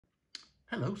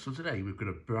Hello, so today we've got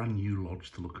a brand new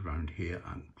lodge to look around here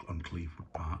on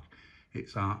Cleavewood Park.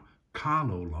 It's our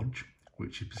Kahlo Lodge,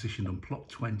 which is positioned on plot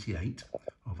 28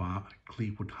 of our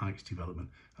Cleavewood Heights development,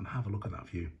 and have a look at that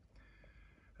view.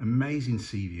 Amazing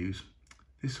sea views.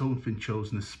 This home's been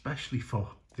chosen especially for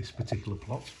this particular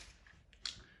plot,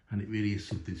 and it really is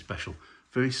something special.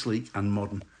 Very sleek and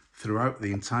modern throughout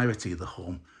the entirety of the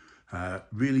home.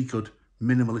 Really good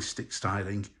minimalistic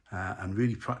styling and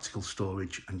really practical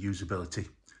storage and usability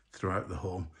throughout the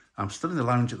home. I'm still in the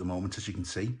lounge at the moment, as you can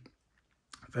see.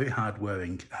 Very hard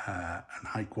wearing and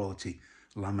high quality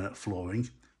laminate flooring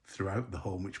throughout the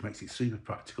home, which makes it super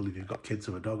practical if you've got kids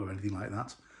or a dog or anything like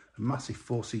that. A massive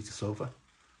 4-seater sofa,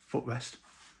 footrest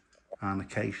and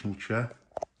occasional chair.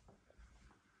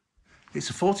 It's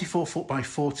a 44-foot by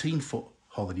 14-foot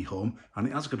holiday home, and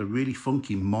it has got a really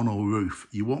funky mono roof.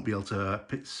 You won't be able to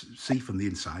see from the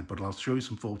inside, but I'll show you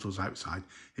some photos outside.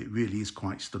 It really is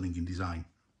quite stunning in design.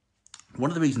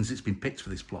 One of the reasons it's been picked for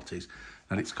this plot is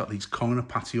that it's got these corner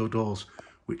patio doors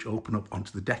which open up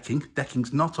onto the decking.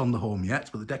 Decking's not on the home yet,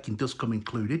 but the decking does come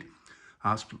included,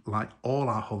 as like all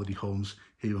our holiday homes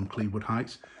here on Cleavewood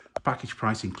Heights. The package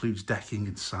price includes decking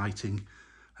and siding.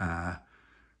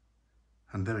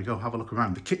 And there we go, have a look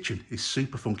around. The kitchen is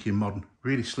super funky and modern,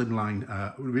 really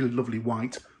slimline, really lovely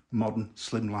white, modern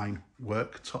slimline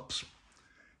worktops,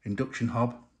 induction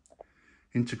hob,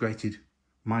 integrated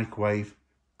microwave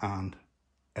and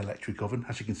electric oven.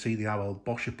 As you can see, they are all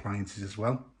Bosch appliances as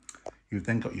well. You've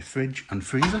then got your fridge and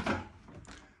freezer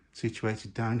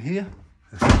situated down here,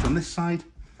 a fridge on this side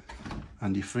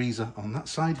and your freezer on that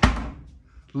side.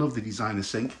 Lovely designer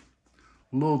sink,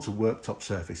 loads of worktop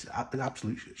surface,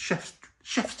 absolute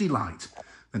chef's delight.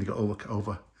 Then you've got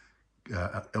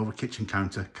over kitchen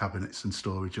counter cabinets and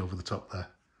storage over the top there.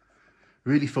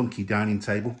 Really funky dining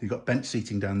table. You've got bench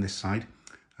seating down this side,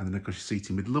 and then of course you're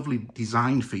seating with lovely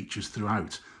design features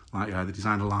throughout, like the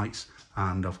designer lights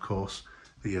and of course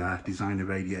the designer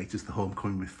radiators. The home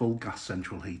coming with full gas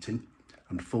central heating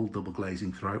and full double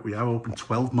glazing throughout. We are open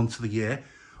 12 months of the year,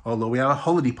 although we are a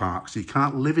holiday park, so you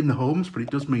can't live in the homes, but it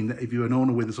does mean that if you're an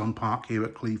owner with us on park here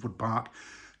at Cleavewood Park,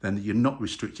 then you're not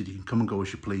restricted. You can come and go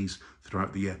as you please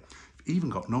throughout the year. You've even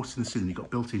got, notice in the ceiling, you've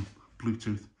got built-in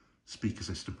Bluetooth speaker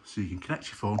system, so you can connect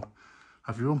your phone,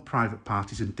 have your own private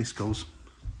parties and discos.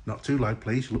 Not too loud,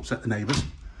 please, you'll upset the neighbours.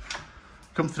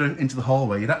 Come through into the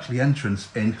hallway. You'd actually entrance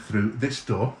in through this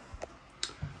door.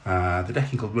 The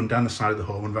decking will run down the side of the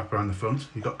home and wrap around the front.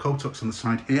 You've got coat-tucks on the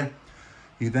side here.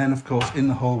 You then, of course, in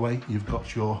the hallway, you've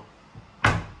got your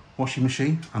washing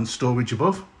machine and storage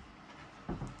above.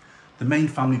 The main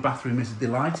family bathroom is a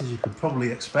delight, as you could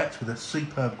probably expect with a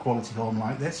superb quality home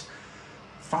like this.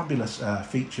 Fabulous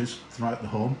features throughout the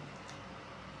home.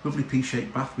 Lovely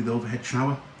P-shaped bath with overhead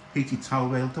shower, heated towel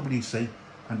rail, WC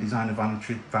and designer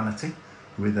vanity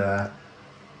with a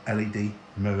LED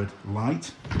mirrored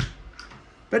light.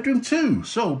 Bedroom 2.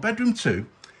 So bedroom 2.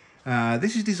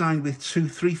 This is designed with two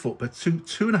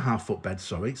 2.5-foot beds,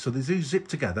 sorry. So they do zip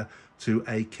together to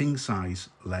a king size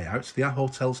layout. They are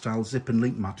hotel style zip and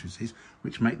link mattresses,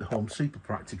 which make the home super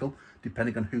practical,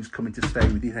 depending on who's coming to stay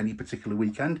with you any particular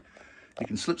weekend. You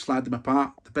can slip slide them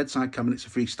apart. The bedside cabinets are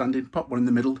freestanding, pop one in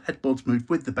the middle, headboards moved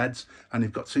with the beds, and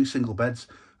you've got two single beds.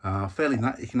 Failing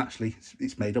that, you can actually,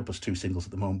 it's made up as two singles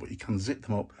at the moment, but you can zip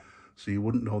them up so you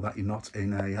wouldn't know that you're not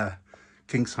in a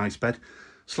king size bed.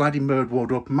 Sliding mirrored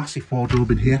wardrobe, massive wardrobe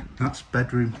in here. That's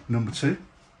bedroom number 2.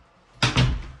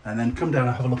 And then come down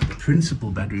and have a look at the principal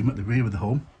bedroom at the rear of the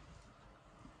home.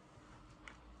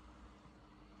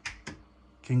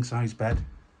 King size bed,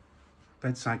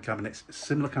 bedside cabinets,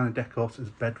 similar kind of decor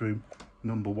as bedroom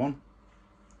number 1.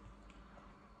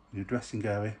 Your dressing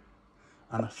area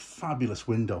and a fabulous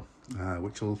window,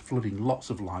 which will flood in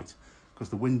lots of light, because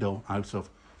the window out of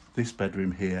this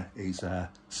bedroom here is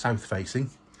south facing.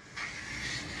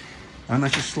 And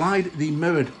as you slide the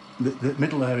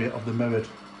middle area of the mirrored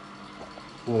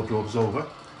wardrobes over,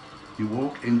 you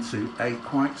walk into a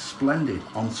quite splendid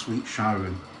ensuite shower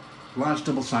room. Large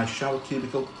double-sized shower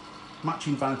cubicle,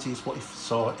 matching vanity is what you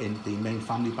saw in the main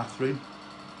family bathroom.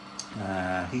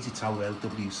 Heated towel rail,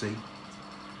 WC.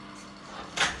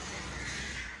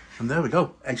 And there we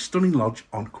go, a stunning lodge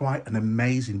on quite an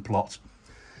amazing plot.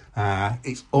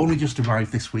 It's only just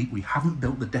arrived this week. We haven't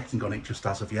built the decking on it just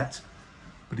as of yet.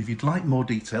 But if you'd like more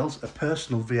details, a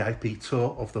personal VIP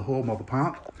tour of the home or the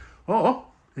park, or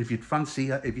if you fancy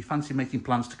making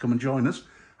plans to come and join us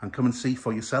and come and see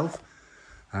for yourself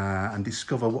and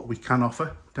discover what we can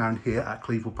offer down here at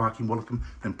Cleavewood Park in Woolacombe,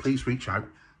 then please reach out,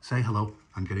 say hello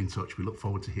and get in touch. We look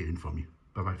forward to hearing from you.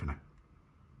 Bye bye for now.